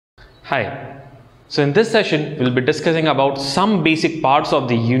Hi. So in this session, we'll be discussing about some basic parts of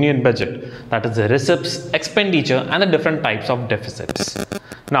the union budget, that is the receipts, expenditure and the different types of deficits.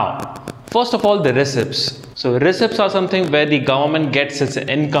 Now, first of all, the receipts. So receipts are something where the government gets its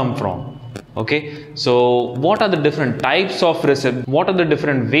income from. Okay, so what are the different types of receipts? What are the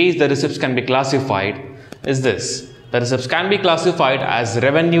different ways the receipts can be classified is this. The receipts can be classified as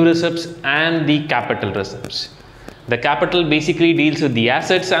revenue receipts and the capital receipts. The capital basically deals with the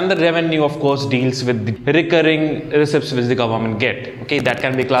assets and the revenue of course deals with the recurring receipts which the government get. Okay, that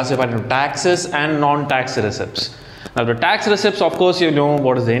can be classified into taxes and non-tax receipts. Now the tax receipts, of course, you know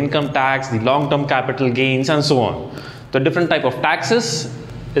what is the income tax, the long-term capital gains and so on. The different type of taxes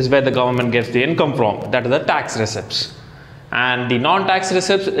is where the government gets the income from, that is the tax receipts. And the non-tax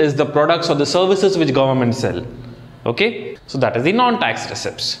receipts is the products or the services which government sell. Okay, so that is the non-tax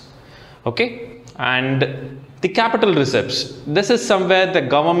receipts. Okay, and the capital receipts, this is somewhere the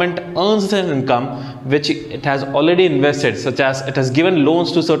government earns an income which it has already invested, such as it has given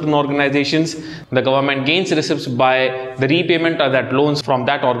loans to certain organizations. The government gains receipts by the repayment of that loans from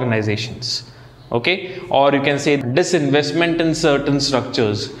that organizations. Okay, or you can say disinvestment in certain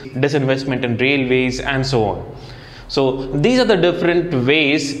structures, disinvestment in railways and so on. So these are the different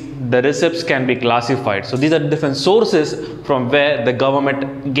ways the receipts can be classified. So these are different sources from where the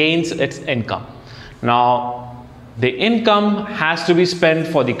government gains its income. Now the income has to be spent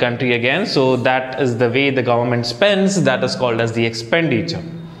for the country again, so that is the way the government spends, that is called as the expenditure.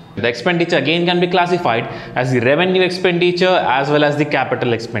 The expenditure again can be classified as the revenue expenditure as well as the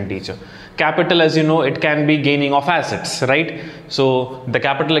capital expenditure. Capital, as you know, it can be gaining of assets, right? So the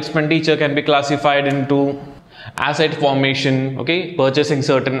capital expenditure can be classified into asset formation, okay, purchasing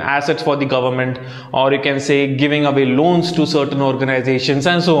certain assets for the government, or you can say giving away loans to certain organizations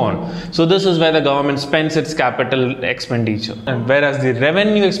and so on. So this is where the government spends its capital expenditure. And whereas the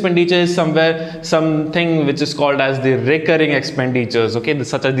revenue expenditure is somewhere something which is called as the recurring expenditures, okay,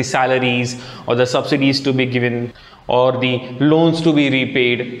 such as the salaries or the subsidies to be given or the loans to be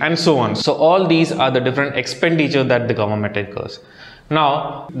repaid and so on. So all these are the different expenditure that the government incurs.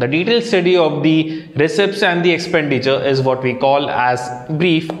 Now, the detailed study of the receipts and the expenditure is what we call as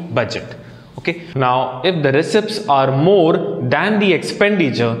brief budget. Okay. Now, if the receipts are more than the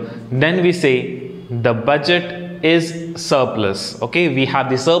expenditure, then we say the budget is surplus. Okay. We have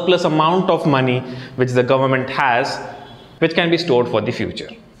the surplus amount of money which the government has, which can be stored for the future.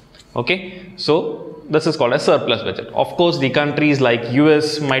 Okay. So this is called a surplus budget. Of course, the countries like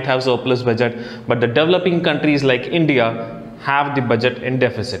US might have surplus budget, but the developing countries like India have the budget in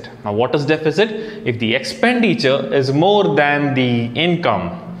deficit. Now what is deficit? If the expenditure is more than the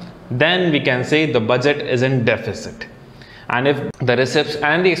income, then we can say the budget is in deficit. And if the receipts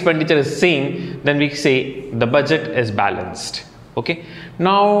and the expenditure is same, then we say the budget is balanced. Okay.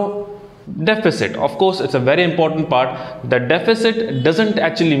 Now deficit, of course, it's a very important part. The deficit doesn't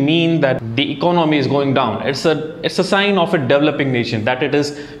actually mean that the economy is going down. It's a sign of a developing nation that it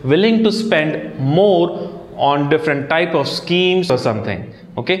is willing to spend more on different type of schemes or something.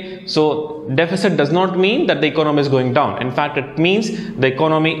 Okay, so deficit does not mean that the economy is going down. In fact, it means the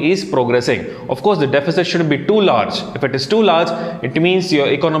economy is progressing. Of course, the deficit shouldn't be too large. If it is too large, it means your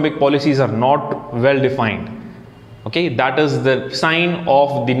economic policies are not well defined. Okay, that is the sign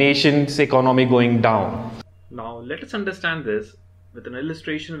of the nation's economy going down. Now let us understand this with an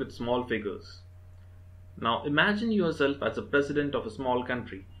illustration with small figures. Now imagine yourself as a president of a small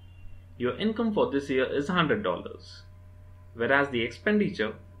country. Your income for this year is $100, whereas the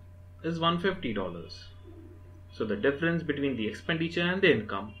expenditure is $150. So the difference between the expenditure and the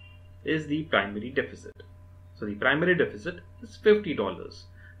income is the primary deficit. So the primary deficit is $50,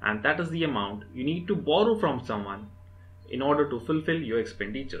 and that is the amount you need to borrow from someone in order to fulfill your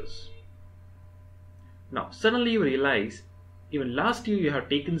expenditures. Now suddenly you realize even last year you have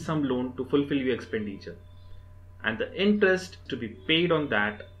taken some loan to fulfill your expenditure, and the interest to be paid on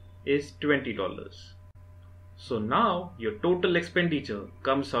that is $20. So now your total expenditure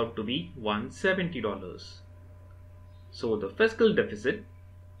comes out to be $170. So the fiscal deficit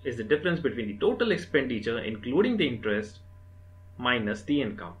is the difference between the total expenditure including the interest minus the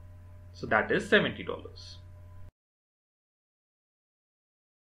income. So that is $70.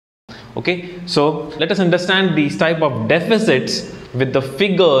 Okay, so let us understand these type of deficits with the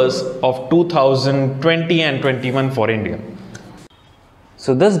figures of 2020 and 21 for India.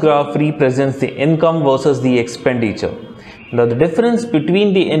 So this graph represents the income versus the expenditure. Now the difference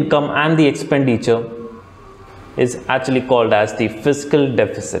between the income and the expenditure is actually called as the fiscal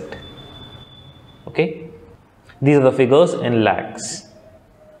deficit. Okay, these are the figures in lakhs.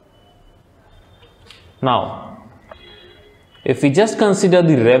 Now If we just consider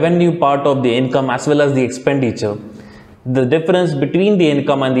the revenue part of the income as well as the expenditure, the difference between the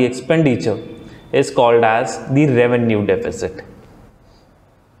income and the expenditure is called as the revenue deficit.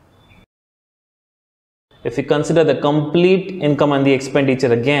 If we consider the complete income and the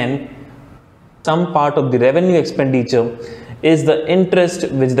expenditure again, some part of the revenue expenditure is the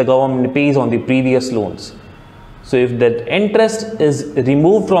interest which the government pays on the previous loans. So if that interest is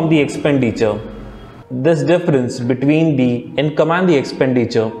removed from the expenditure, this difference between the income and the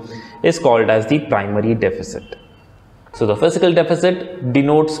expenditure is called as the primary deficit. So the fiscal deficit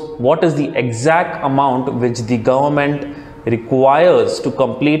denotes what is the exact amount which the government requires to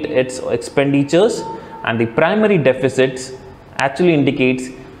complete its expenditures, and the primary deficits actually indicates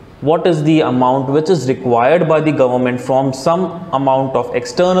what is the amount which is required by the government from some amount of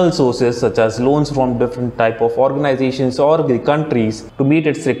external sources such as loans from different type of organizations or the countries to meet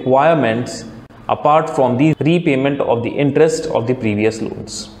its requirements apart from the repayment of the interest of the previous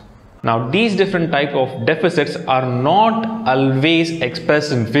loans. Now these different type of deficits are not always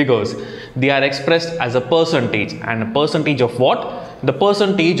expressed in figures. They are expressed as a percentage, and a percentage of what? The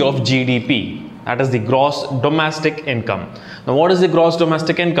percentage of GDP. That is the gross domestic income. Now what is the gross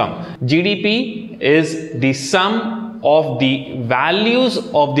domestic income? GDP is the sum of the values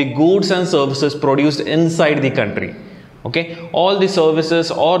of the goods and services produced inside the country. Okay, all the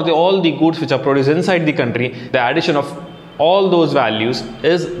services or all the goods which are produced inside the country, the addition of all those values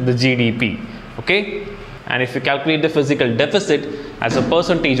is the GDP. Okay, and if you calculate the fiscal deficit as a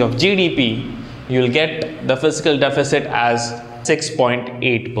percentage of GDP, you will get the fiscal deficit as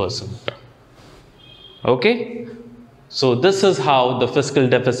 6.8%. Okay, so this is how the fiscal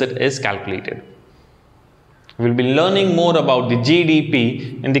deficit is calculated. We will be learning more about the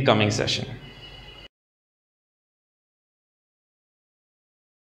GDP in the coming session.